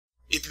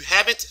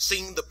haven't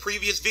seen the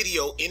previous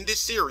video in this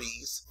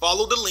series,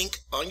 follow the link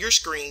on your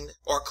screen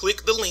or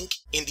click the link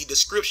in the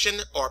description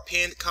or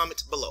pinned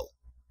comment below.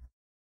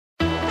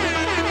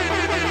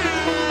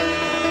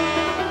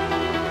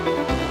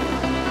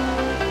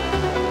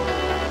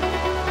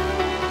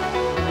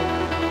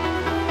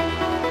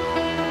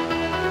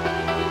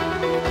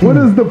 What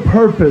is the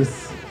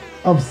purpose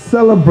of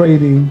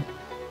celebrating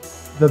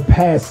the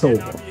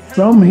Passover?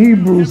 Some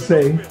Hebrews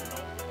say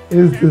it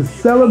is the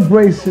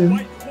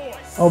celebration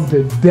of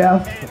the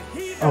death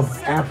of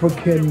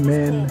African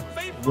men,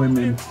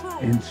 women,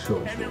 and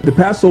children. The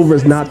Passover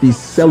is not the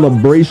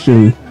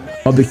celebration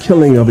of the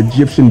killing of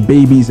Egyptian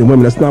babies and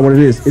women. That's not what it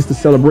is. It's the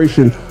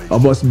celebration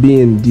of us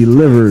being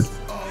delivered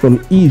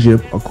from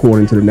Egypt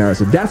according to the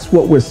narrative. That's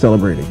what we're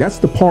celebrating. That's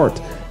the part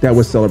that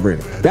we're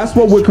celebrating. That's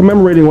what we're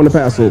commemorating on the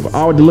Passover,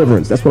 our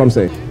deliverance. That's what I'm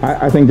saying.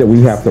 I think that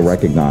we have to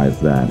recognize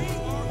that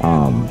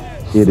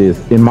it is,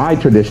 in my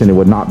tradition, it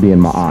would not be in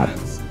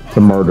Ma'at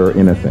to murder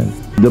innocents.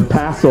 The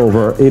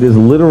Passover, it is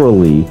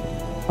literally,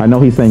 I know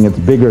he's saying it's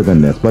bigger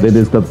than this, but it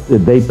is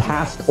they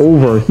passed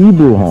over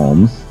Hebrew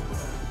homes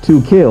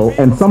to kill,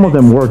 and some of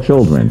them were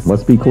children,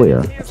 let's be clear.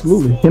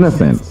 Absolutely.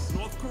 Innocents,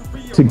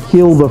 to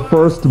kill the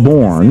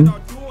firstborn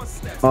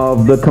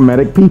of the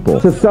Kemetic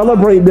people. To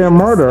celebrate their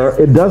murder,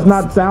 it does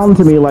not sound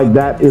to me like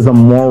that is a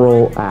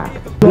moral act.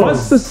 What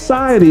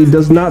society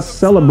does not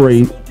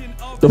celebrate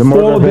the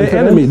fall of their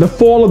enemies? The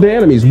fall of their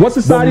enemies. What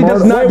society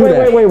does not do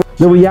that? Wait.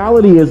 The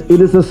reality is, it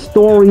is a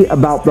story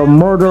about the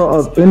murder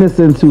of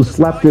innocents who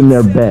slept in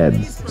their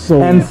beds.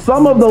 And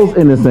some of those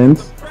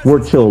innocents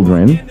were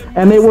children,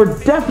 and they were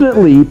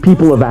definitely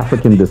people of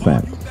African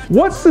descent.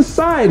 What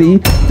society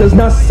does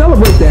not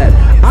celebrate that?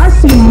 I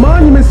see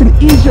monuments in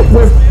Egypt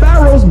where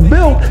pharaohs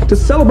built to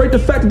celebrate the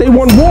fact that they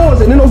won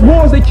wars, and in those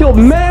wars they killed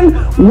men,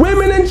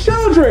 women, and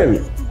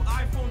children.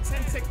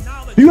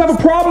 Do you have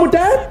a problem with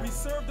that?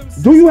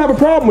 Do you have a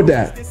problem with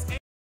that?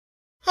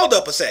 Hold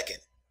up a second.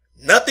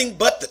 Nothing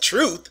but the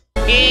truth?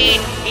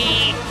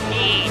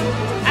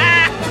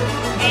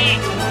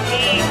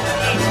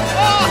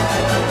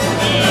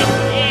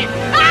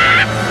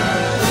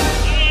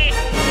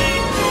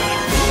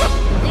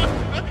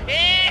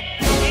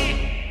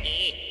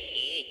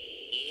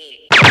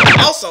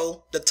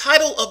 Also, the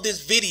title of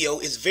this video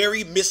is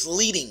very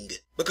misleading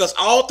because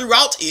all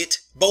throughout it,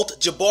 both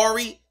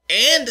Jabari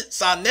and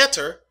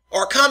Saneter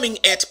are coming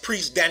at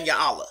Priest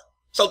Danyaahla.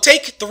 So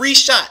take 3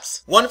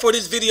 shots, 1 for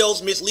this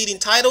video's misleading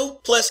title,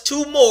 plus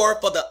 2 more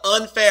for the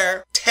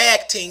unfair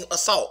tag team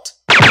assault.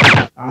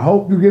 I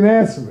hope you can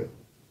answer it.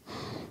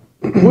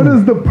 What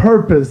is the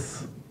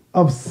purpose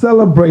of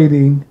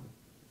celebrating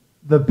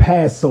the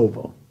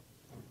Passover?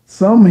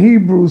 Some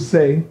Hebrews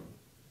say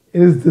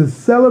it is the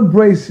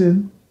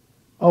celebration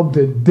of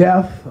the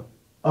death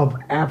of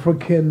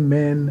African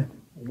men,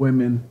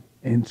 women,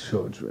 and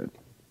children.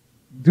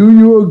 Do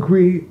you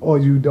agree or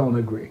you don't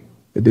agree?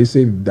 Did they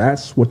say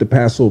that's what the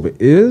Passover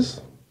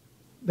is?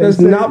 That's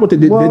not what they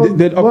did.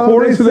 They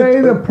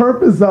say the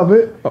purpose of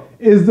it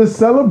is the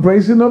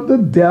celebration of the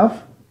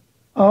death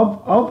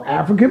of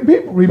African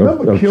people.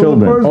 Remember, kill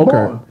the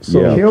firstborn. Okay.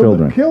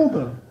 So kill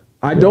them.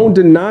 I don't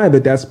deny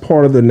that that's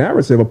part of the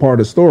narrative, a part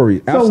of the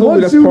story. Absolutely, so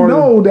once you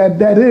know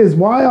that is,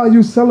 why are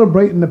you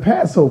celebrating the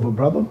Passover,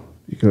 brother?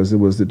 Because it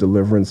was the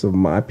deliverance of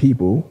my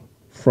people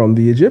from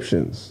the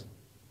Egyptians.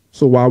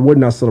 So why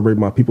wouldn't I celebrate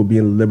my people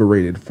being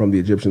liberated from the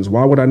Egyptians?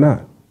 Why would I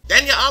not?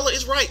 Danyaahla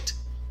is right.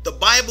 The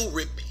Bible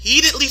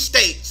repeatedly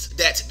states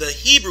that the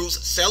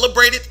Hebrews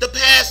celebrated the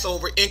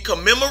Passover in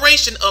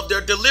commemoration of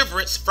their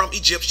deliverance from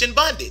Egyptian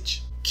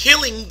bondage.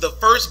 Killing the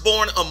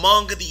firstborn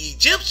among the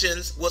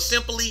Egyptians was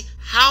simply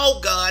how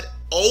God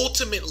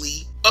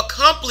ultimately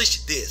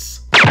accomplished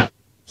this.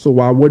 So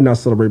why wouldn't I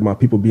celebrate my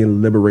people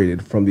being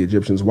liberated from the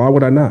Egyptians? Why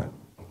would I not?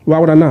 Why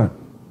would I not?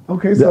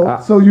 Okay,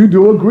 so you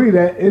do agree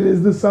that it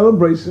is the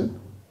celebration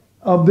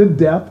of the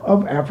death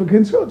of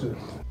African children?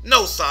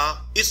 No, sir.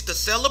 It's the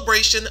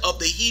celebration of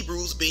the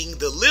Hebrews being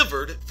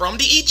delivered from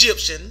the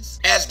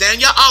Egyptians, as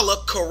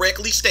Danyaahla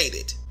correctly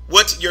stated.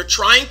 What you're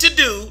trying to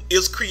do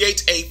is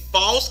create a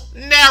false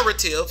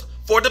narrative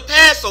for the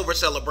Passover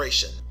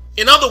celebration.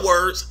 In other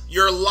words,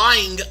 you're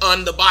lying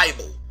on the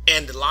Bible.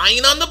 And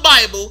lying on the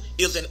Bible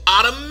is an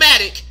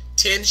automatic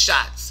 10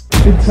 shots.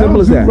 It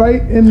tells you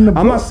right in the book.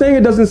 I'm not saying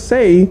it doesn't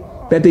say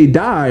that they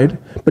died,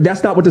 but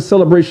that's not what the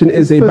celebration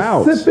is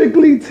about. It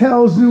specifically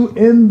tells you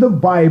in the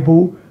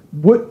Bible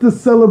what the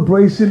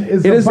celebration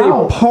is about. It is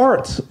a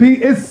part.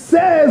 It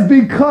says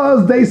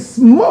because they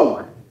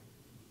smoke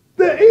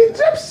the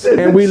Egyptians,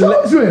 and the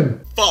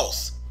children.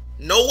 False.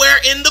 Nowhere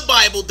in the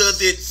Bible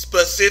does it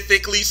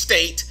specifically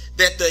state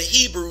that the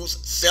Hebrews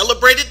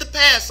celebrated the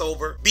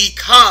Passover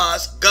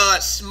because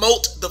God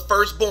smote the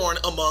firstborn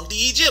among the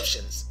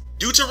Egyptians.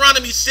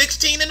 Deuteronomy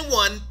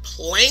 16:1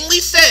 plainly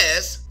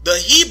says the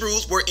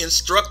Hebrews were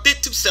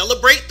instructed to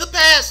celebrate the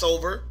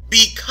Passover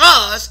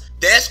because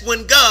that's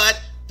when God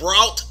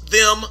brought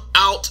them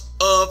out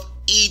of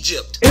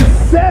Egypt.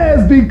 It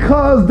says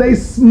because they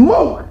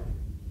smoke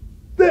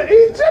the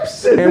Egyptians,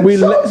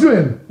 the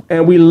children.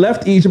 and we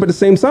left Egypt at the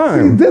same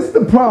time. See, this is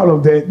the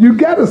problem, Dan. You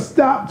got to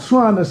stop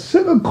trying to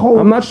sugarcoat.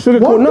 I'm not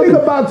sugarcoating One nothing.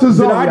 thing about Tazariak.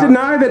 Did I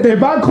deny that?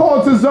 If I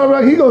call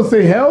Tazariak, he gonna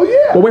say, "Hell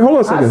yeah!" Well, wait, hold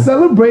on a second. I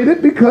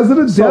celebrated because of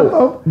the death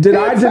of. Did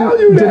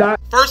I?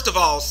 First of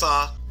all,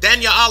 Sa,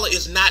 Danyaahla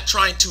is not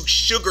trying to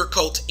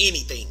sugarcoat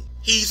anything.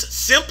 He's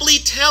simply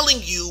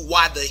telling you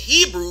why the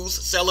Hebrews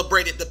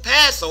celebrated the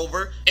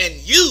Passover and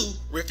you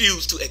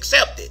refuse to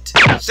accept it.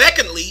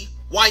 Secondly,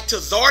 why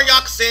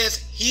Tazariak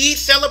says he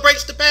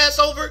celebrates the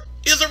Passover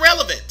is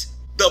irrelevant.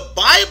 The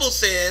Bible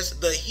says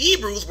the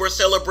Hebrews were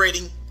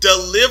celebrating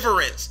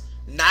deliverance,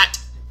 not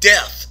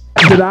death.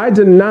 Did I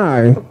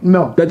deny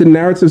that the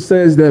narrative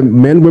says that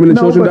men, women, and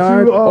children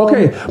died?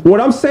 Okay,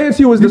 what I'm saying to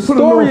you is the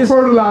story is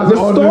nah.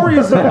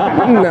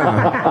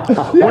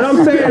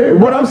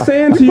 What I'm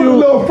saying to you, put a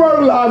little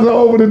fertilizer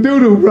over the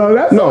doo-doo, bro.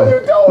 That's all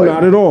you're doing.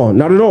 Not at all.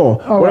 Not at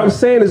all. What I'm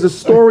saying is the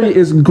story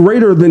is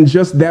greater than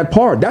just that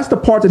part. That's the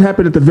part that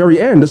happened at the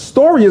very end. The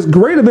story is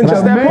greater than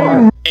just that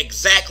part.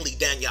 Exactly,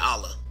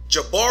 Danyaahla.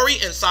 Jabari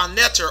and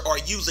Saneter are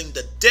using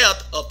the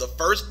death of the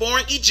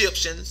firstborn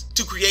Egyptians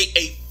to create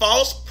a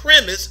false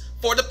premise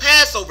for the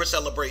Passover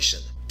celebration.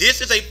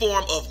 This is a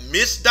form of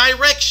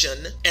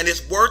misdirection and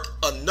is worth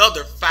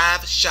another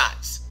 5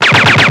 shots.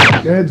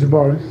 Go ahead,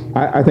 Jabari.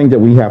 I think that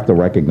we have to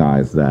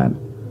recognize that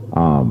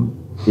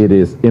it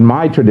is, in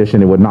my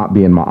tradition, it would not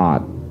be in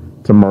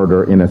Ma'at to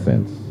murder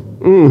innocents.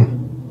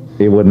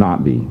 It would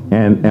not be,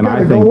 and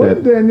I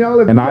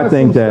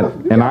think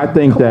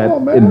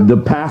that the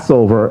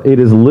Passover, it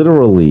is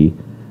literally,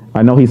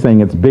 I know he's saying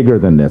it's bigger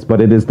than this, but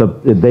it is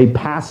they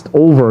passed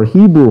over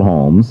Hebrew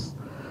homes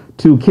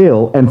to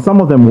kill, and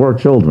some of them were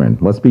children.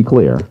 Let's be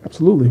clear,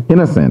 absolutely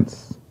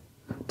innocents,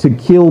 to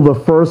kill the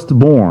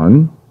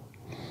firstborn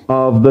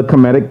of the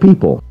Kemetic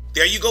people.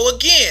 There you go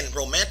again,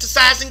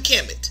 romanticizing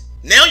Kemet.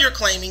 Now you're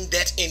claiming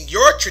that in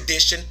your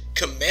tradition,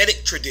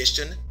 Kemetic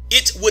tradition,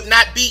 it would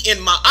not be in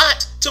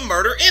Ma'at to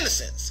murder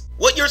innocents.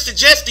 What you're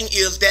suggesting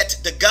is that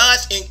the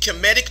gods in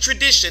Kemetic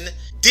tradition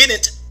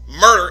didn't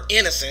murder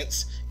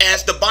innocents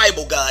as the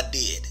Bible God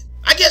did.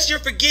 I guess you're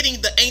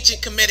forgetting the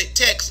ancient Kemetic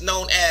text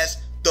known as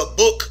the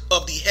Book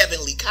of the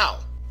Heavenly Cow.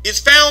 It's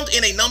found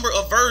in a number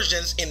of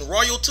versions in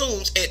royal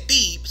tombs at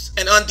Thebes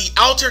and on the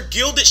outer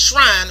gilded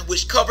shrine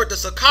which covered the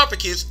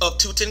sarcophagus of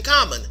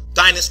Tutankhamun,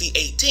 Dynasty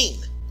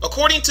 18.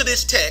 According to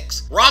this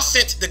text, Ra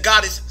sent the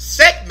goddess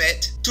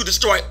Sekhmet to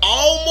destroy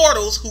all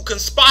mortals who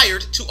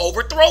conspired to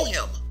overthrow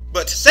him.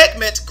 But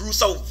Sekhmet grew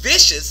so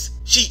vicious,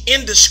 she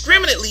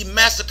indiscriminately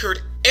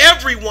massacred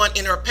everyone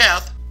in her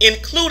path,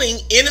 including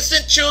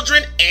innocent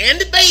children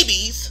and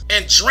babies,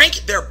 and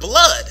drank their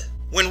blood.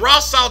 When Ra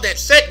saw that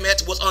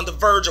Sekhmet was on the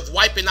verge of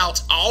wiping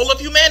out all of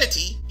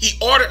humanity, he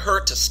ordered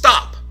her to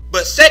stop.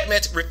 But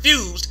Sekhmet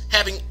refused,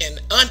 having an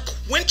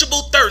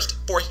unquenchable thirst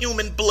for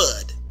human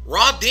blood.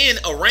 Ra then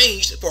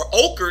arranged for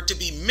ochre to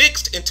be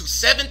mixed into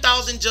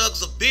 7,000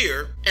 jugs of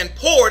beer and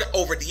poured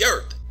over the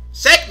earth.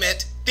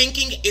 Sekhmet,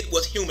 thinking it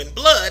was human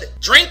blood,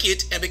 drank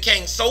it and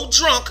became so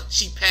drunk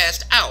she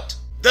passed out.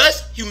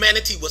 Thus,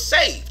 humanity was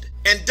saved.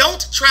 And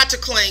don't try to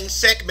claim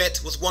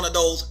Sekhmet was one of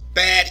those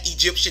bad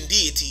Egyptian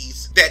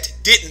deities that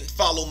didn't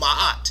follow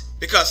Ma'at,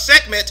 because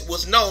Sekhmet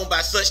was known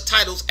by such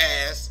titles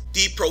as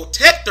the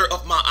protector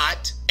of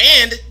Ma'at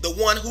and the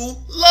one who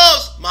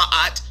loves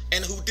Ma'at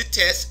and who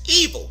detests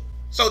evil.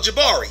 So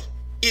Jabari,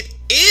 it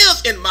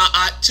is in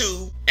Ma'at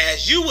to,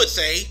 as you would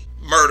say,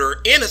 murder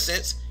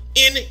innocents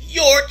in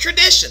your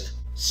tradition.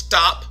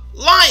 Stop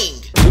lying.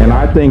 And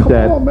I think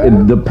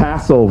the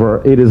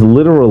Passover, it is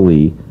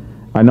literally,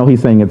 I know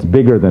he's saying it's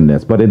bigger than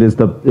this, but it is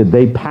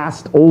they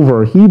passed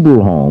over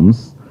Hebrew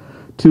homes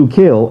to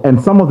kill,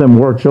 and some of them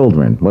were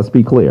children. Let's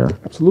be clear.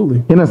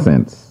 Absolutely.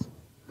 Innocents,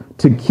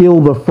 to kill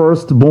the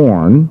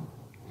firstborn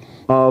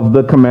of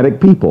the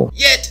Kemetic people.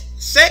 Yet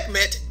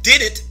Sekhmet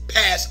didn't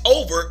pass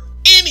over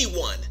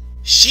anyone.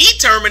 She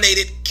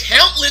terminated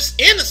countless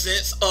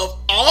innocents of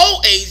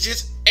all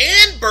ages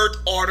and birth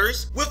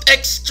orders with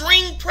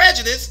extreme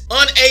prejudice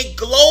on a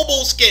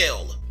global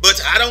scale.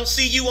 But I don't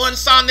see you on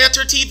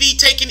Saneter TV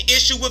taking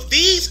issue with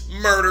these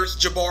murders,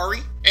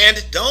 Jabari.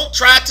 And don't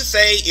try to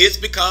say it's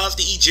because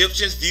the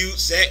Egyptians viewed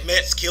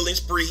Sekhmet's killing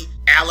spree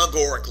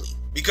allegorically.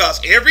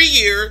 Because every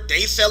year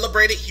they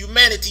celebrated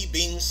humanity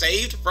being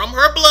saved from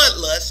her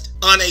bloodlust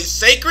on a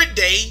sacred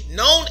day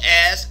known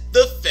as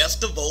the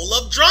Festival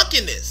of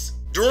Drunkenness.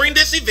 During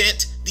this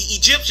event, the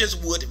Egyptians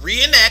would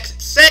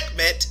reenact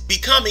Sekhmet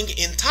becoming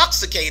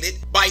intoxicated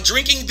by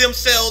drinking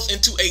themselves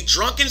into a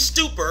drunken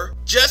stupor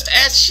just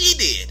as she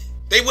did.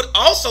 They would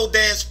also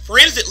dance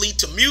frenziedly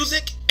to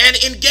music and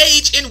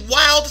engage in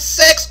wild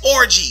sex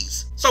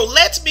orgies. So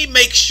let me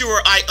make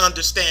sure I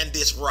understand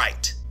this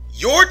right.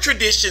 Your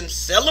tradition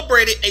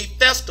celebrated a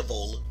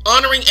festival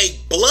honoring a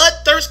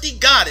bloodthirsty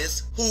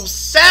goddess whose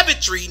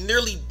savagery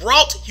nearly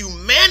brought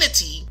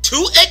humanity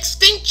to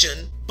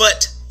extinction,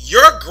 but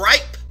your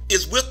gripe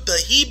is with the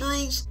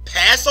Hebrews'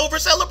 Passover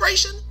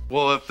celebration?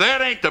 Well, if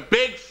that ain't the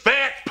big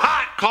fat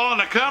pot calling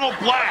the Colonel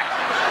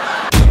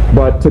black.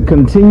 But to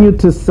continue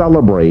to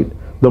celebrate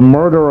the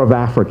murder of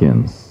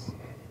Africans,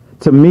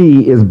 to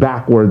me, is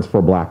backwards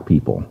for black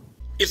people.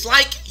 It's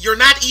like you're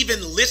not even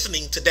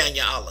listening to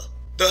Danyaahla.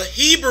 The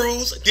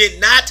Hebrews did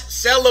not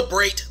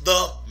celebrate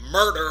the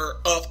murder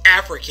of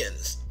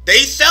Africans. They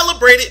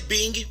celebrated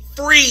being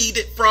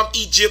freed from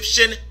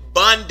Egyptian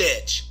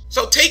bondage.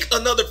 So take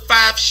another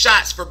 5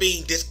 shots for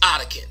being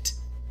disarticant.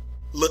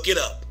 Look it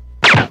up.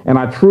 And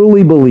I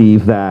truly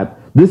believe that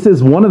this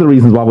is one of the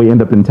reasons why we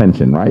end up in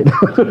tension, right?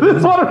 This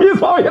is one of the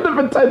reasons why we end up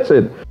in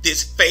tension.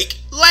 This fake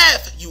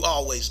laugh you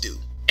always do.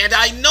 And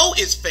I know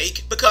it's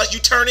fake because you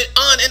turn it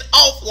on and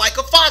off like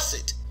a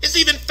faucet. It's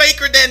even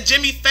faker than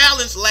Jimmy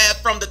Fallon's laugh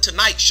from The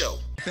Tonight Show.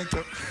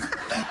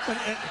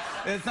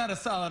 It's not a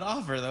solid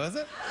offer, though, is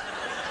it?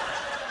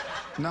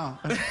 No.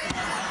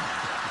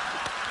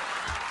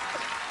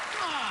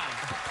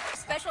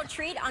 Special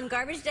treat on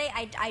garbage day.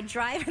 I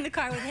drive in the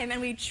car with him and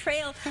we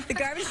trail the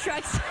garbage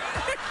trucks.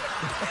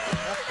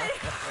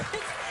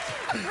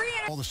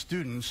 All the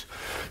students,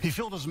 he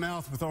filled his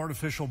mouth with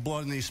artificial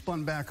blood and he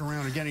spun back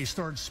around again. He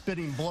started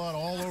spitting blood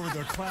all over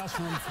the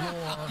classroom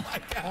floor,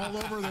 all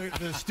over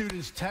the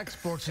students'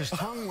 textbooks. His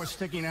tongue was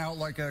sticking out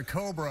like a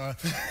cobra.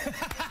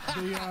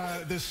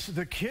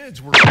 The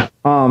kids were...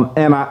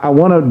 And I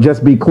want to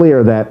just be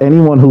clear that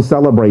anyone who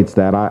celebrates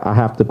that, I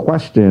have to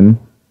question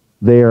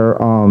their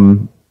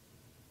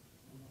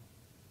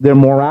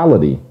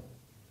morality.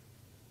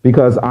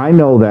 Because I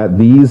know that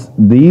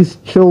these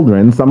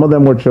children, some of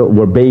them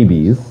were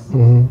babies,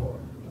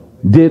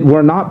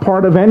 were not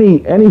part of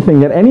anything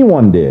that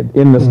anyone did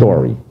in the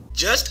story.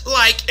 Just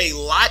like a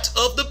lot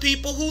of the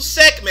people whose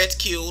segment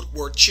killed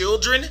were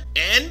children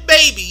and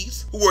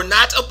babies who were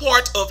not a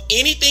part of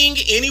anything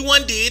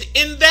anyone did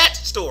in that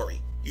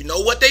story. You know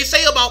what they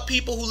say about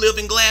people who live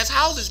in glass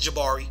houses,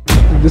 Jabari.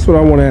 This is what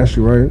I want to ask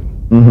you, right?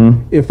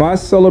 If I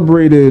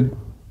celebrated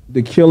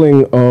the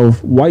killing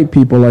of white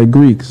people like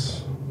Greeks,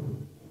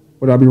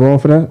 would I be wrong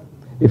for that?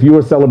 If you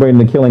were celebrating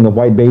the killing of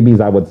white babies,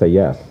 I would say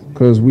yes.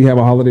 Because we have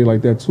a holiday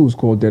like that too. It's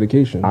called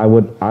dedication. I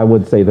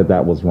would say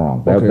that was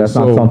wrong. That's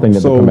not something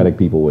that the Kemetic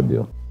people would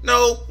do.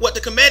 No, what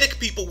the Kemetic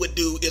people would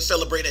do is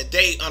celebrate a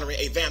day honoring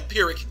a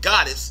vampiric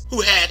goddess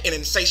who had an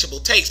insatiable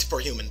taste for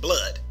human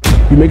blood.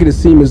 You make it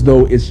seem as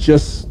though it's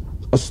just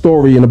a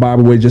story in the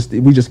Bible where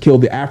we just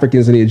killed the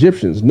Africans and the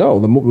Egyptians. No,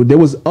 there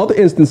was other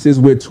instances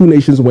where 2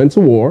 nations went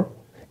to war,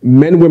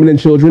 men, women, and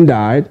children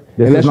died.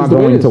 This is not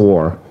going to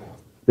war.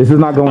 This is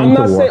not going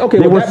to war. Saying, okay,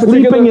 they were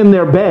sleeping in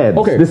their beds.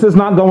 Okay. This is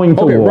not going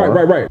to war.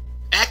 Right.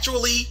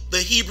 Actually, the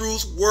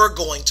Hebrews were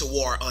going to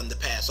war on the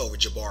Passover,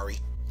 Jabari.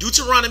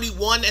 Deuteronomy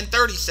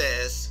 1:30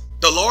 says,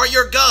 "The Lord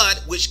your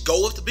God, which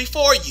goeth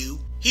before you,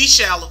 he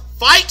shall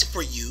fight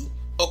for you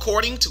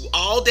according to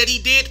all that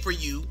he did for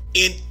you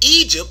in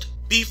Egypt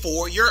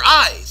before your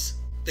eyes."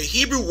 The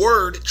Hebrew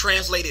word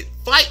translated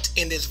fight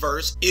in this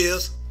verse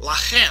is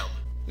lachem.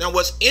 Now,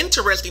 what's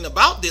interesting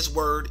about this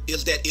word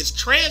is that it's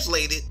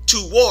translated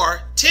to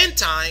war 10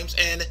 times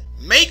and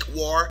make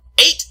war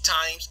 8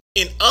 times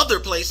in other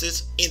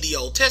places in the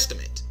Old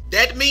Testament.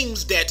 That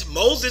means that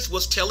Moses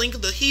was telling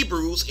the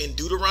Hebrews in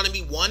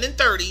Deuteronomy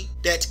 1:30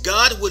 that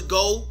God would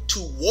go to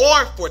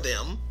war for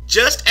them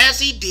just as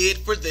he did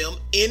for them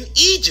in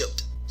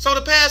Egypt. So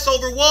the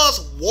Passover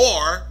was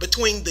war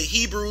between the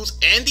Hebrews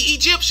and the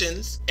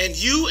Egyptians, and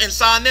you and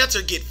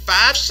Sanetter get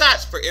 5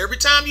 shots for every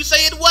time you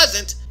say it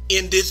wasn't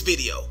in this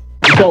video.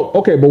 So,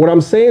 okay, but what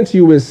I'm saying to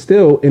you is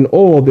still, in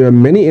all, there are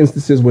many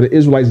instances where the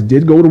Israelites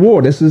did go to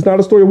war. This is not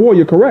a story of war,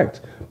 you're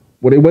correct.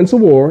 Where they went to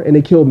war and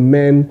they killed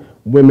men,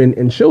 women,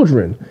 and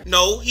children.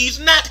 No, he's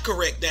not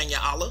correct,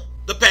 Danyaahla.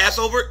 The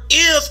Passover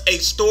is a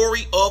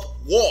story of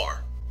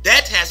war.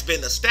 That has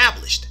been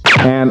established.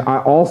 And I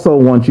also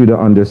want you to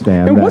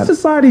understand and that... what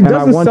society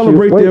doesn't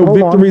celebrate their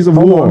victories of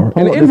war?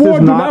 And in war,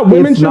 do not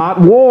women... It's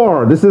not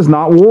war. This is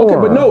not war. Okay,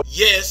 but no.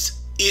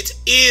 Yes, it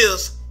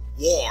is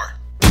war.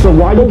 So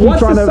why do you keep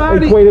trying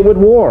to equate it with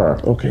war?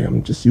 Okay,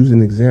 I'm just using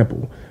an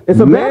example. It's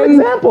a bad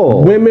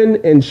example. Women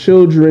and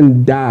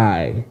children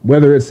die.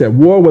 Whether it's at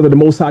war, whether the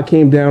Most High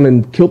came down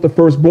and killed the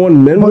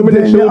firstborn, women,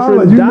 and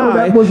children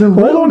die.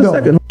 Hold on a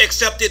second.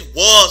 Except it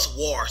was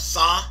war,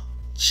 Sa.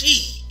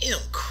 G.M.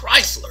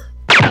 Chrysler.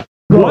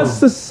 What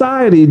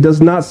society does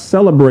not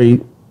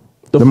celebrate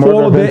the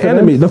fall of their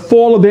enemies? The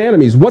fall of their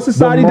enemies. What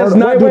society does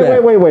not do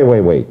that?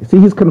 Wait. See,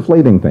 he's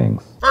conflating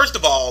things. First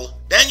of all,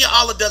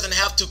 Danyaahla doesn't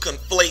have to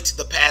conflate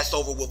the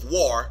Passover with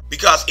war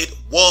because it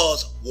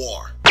was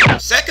war.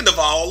 Second of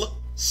all,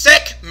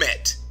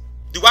 Sekhmet.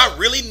 Do I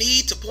really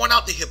need to point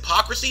out the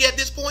hypocrisy at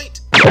this point?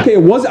 Okay,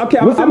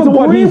 I'm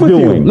agreeing with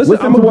you. Listen,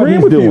 I'm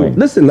agreeing with you.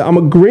 Listen, I'm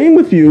agreeing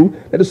with you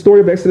that the story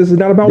of Exodus is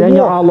not about war.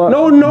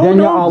 No.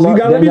 You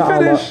gotta let me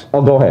finish.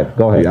 Oh, go ahead.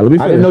 Yeah, let me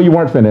finish. I didn't know you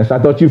weren't finished. I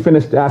thought you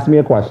finished asking me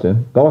a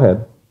question. Go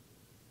ahead.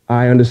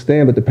 I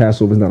understand that the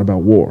Passover is not about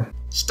war.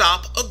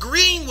 Stop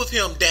agreeing with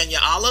him,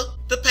 Danyaahla.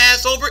 The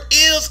Passover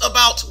is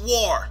about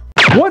war.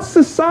 What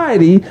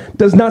society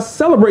does not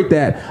celebrate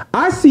that?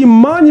 I see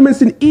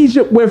monuments in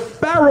Egypt where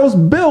pharaohs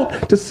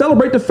built to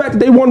celebrate the fact that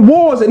they won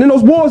wars, and in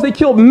those wars they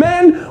killed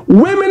men,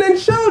 women, and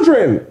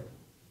children.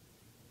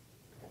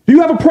 Do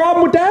you have a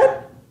problem with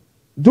that?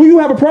 Do you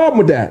have a problem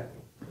with that?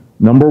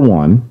 Number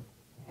one,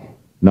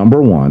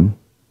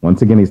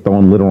 once again, he's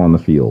throwing litter on the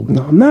field.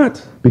 No, I'm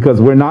not.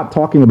 Because we're not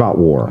talking about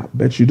war. I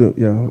bet you do,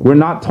 yeah. We're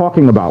not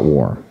talking about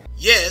war.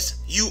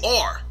 Yes, you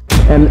are.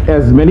 And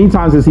as many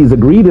times as he's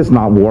agreed it's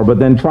not war, but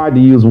then tried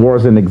to use war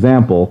as an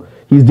example,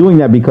 he's doing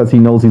that because he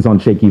knows he's on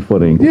shaky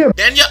footing. Yeah.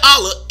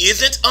 Danyaahla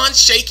isn't on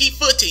shaky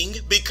footing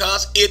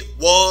because it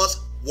was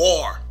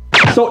war.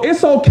 So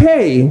it's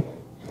okay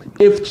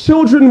if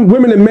children,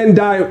 women, and men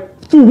die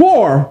through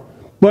war,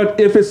 but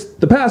if it's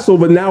the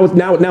Passover, now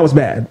it's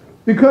bad.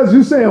 Because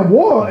you're saying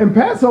war and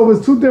Passover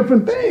is two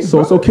different things. So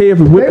it's okay if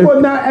they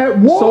were not at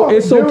war. So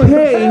it's during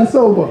okay. The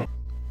Passover.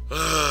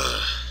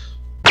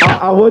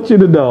 I want you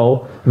to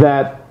know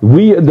that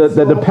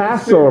the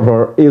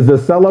Passover is a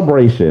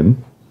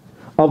celebration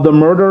of the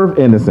murder of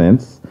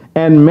innocents,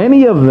 and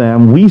many of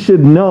them we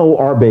should know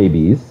are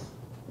babies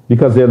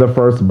because they're the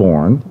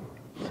firstborn,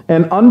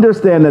 and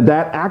understand that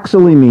that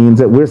actually means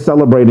that we're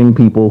celebrating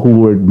people who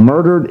were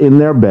murdered in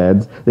their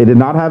beds. They did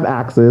not have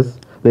axes.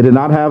 They did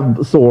not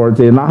have swords.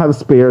 They did not have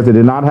spears. They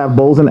did not have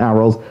bows and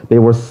arrows. They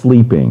were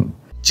sleeping.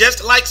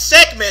 Just like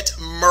Sekhmet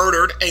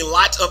murdered a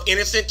lot of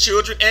innocent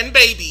children and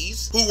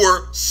babies who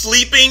were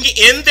sleeping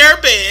in their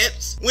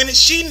beds when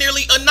she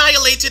nearly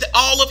annihilated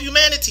all of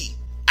humanity.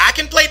 I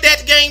can play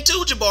that game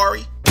too,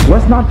 Jabari.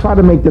 Let's not try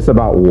to make this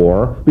about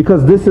war,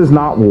 because this is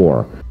not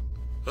war.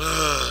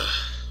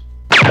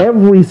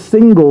 Every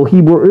single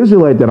Hebrew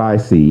Israelite that I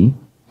see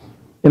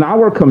in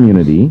our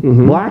community,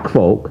 black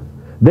folk,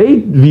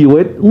 they view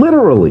it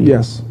literally.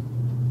 Yes.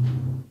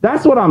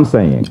 That's what I'm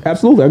saying.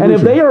 Absolutely. And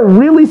if they are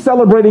really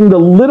celebrating the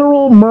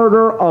literal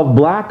murder of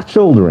black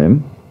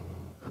children,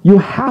 you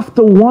have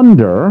to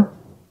wonder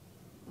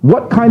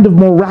what kind of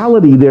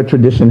morality their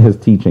tradition is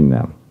teaching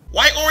them.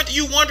 Why aren't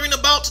you wondering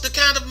about the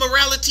kind of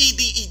morality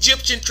the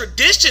Egyptian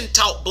tradition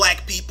taught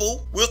black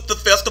people with the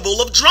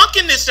Festival of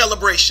Drunkenness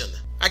celebration?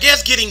 I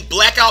guess getting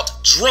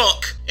blackout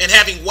drunk and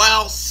having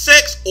wild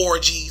sex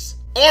orgies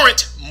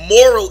aren't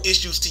moral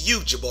issues to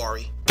you,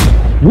 Jabari.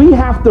 We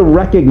have to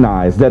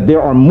recognize that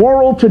there are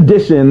moral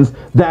traditions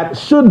that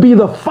should be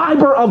the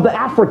fiber of the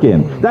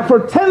African, that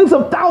for tens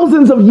of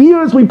thousands of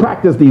years we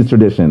practice these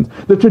traditions.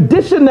 The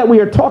tradition that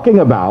we are talking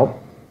about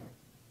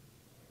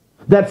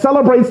that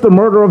celebrates the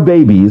murder of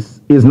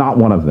babies is not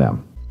one of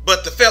them.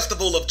 But the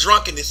Festival of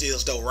Drunkenness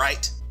is though,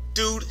 right?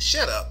 Dude,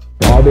 shut up.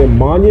 Are there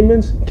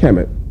monuments,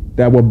 Kemet,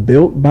 that were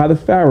built by the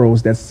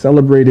pharaohs that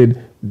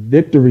celebrated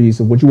victories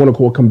of what you want to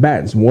call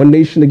combatants, one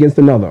nation against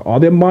another? Are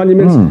there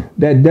monuments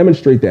that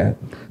demonstrate that?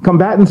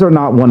 Combatants are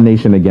not one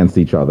nation against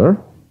each other.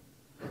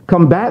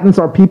 Combatants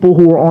are people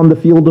who are on the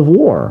field of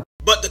war.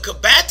 But the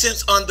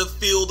combatants on the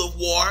field of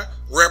war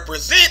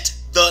represent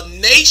the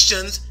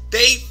nations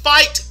they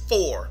fight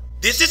for.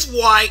 This is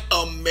why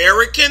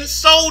American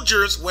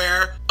soldiers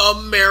wear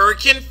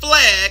American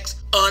flags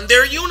on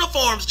their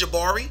uniforms,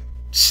 Jabari.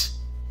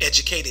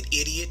 Educated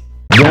idiot.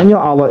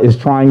 Danyaahla is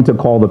trying to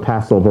call the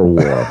Passover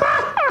war.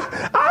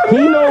 He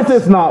knows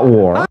it's not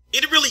war.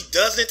 It really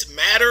doesn't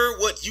matter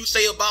what you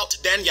say about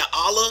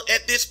Danyaahla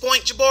at this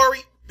point,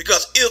 Jabari,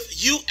 because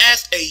if you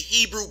asked a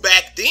Hebrew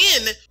back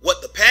then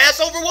what the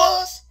Passover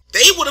was,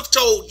 they would have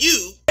told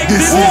you,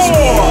 "This is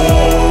war.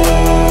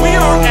 We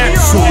are at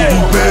war. So you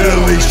better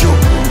lace your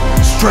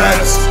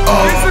straps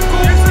up.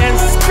 Physical and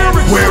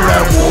spiritual. We're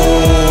at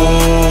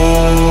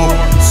war.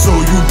 So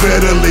you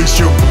better lace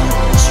your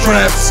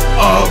straps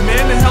up."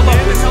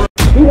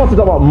 He wants to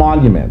talk about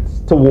monuments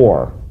to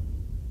war.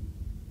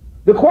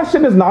 The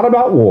question is not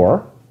about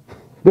war.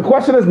 The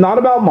question is not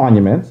about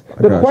monuments.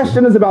 The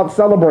question is about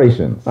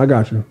celebrations. I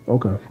got you.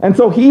 Okay. And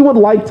so he would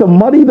like to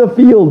muddy the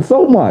field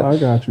so much. I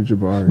got you,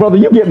 Jabari. Brother,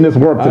 you getting this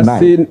work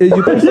tonight. You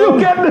think so? You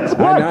getting this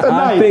work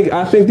tonight.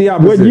 I think the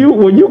opposite.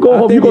 When you go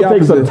home, you gonna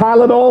take some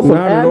Tylenol, some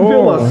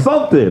Advil, or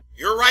something.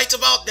 You're right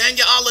about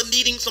Danyaahla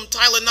needing some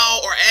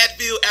Tylenol or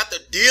Advil after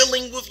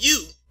dealing with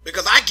you,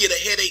 because I get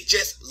a headache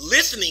just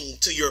listening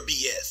to your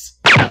BS.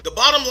 The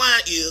bottom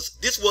line is,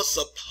 this was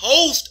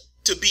supposed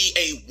to be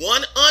a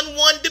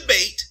one-on-one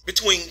debate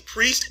between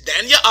Priest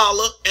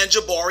Danyaahla and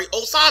Jabari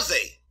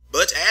Osaze.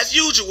 But as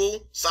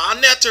usual, Sa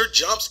Neter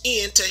jumps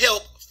in to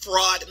help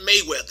fraud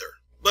Mayweather.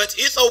 But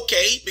it's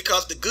okay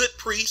because the good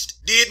priest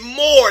did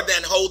more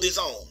than hold his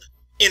own.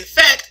 In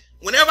fact,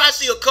 whenever I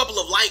see a couple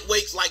of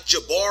lightweights like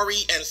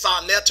Jabari and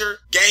Sa Neter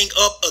gang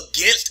up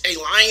against a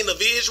Lion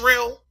of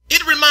Israel,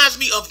 it reminds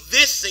me of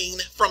this scene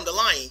from The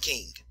Lion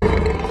King.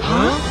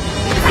 Huh?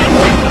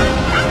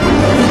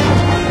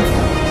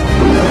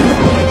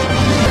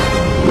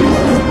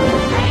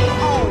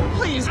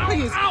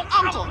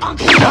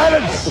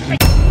 Silence!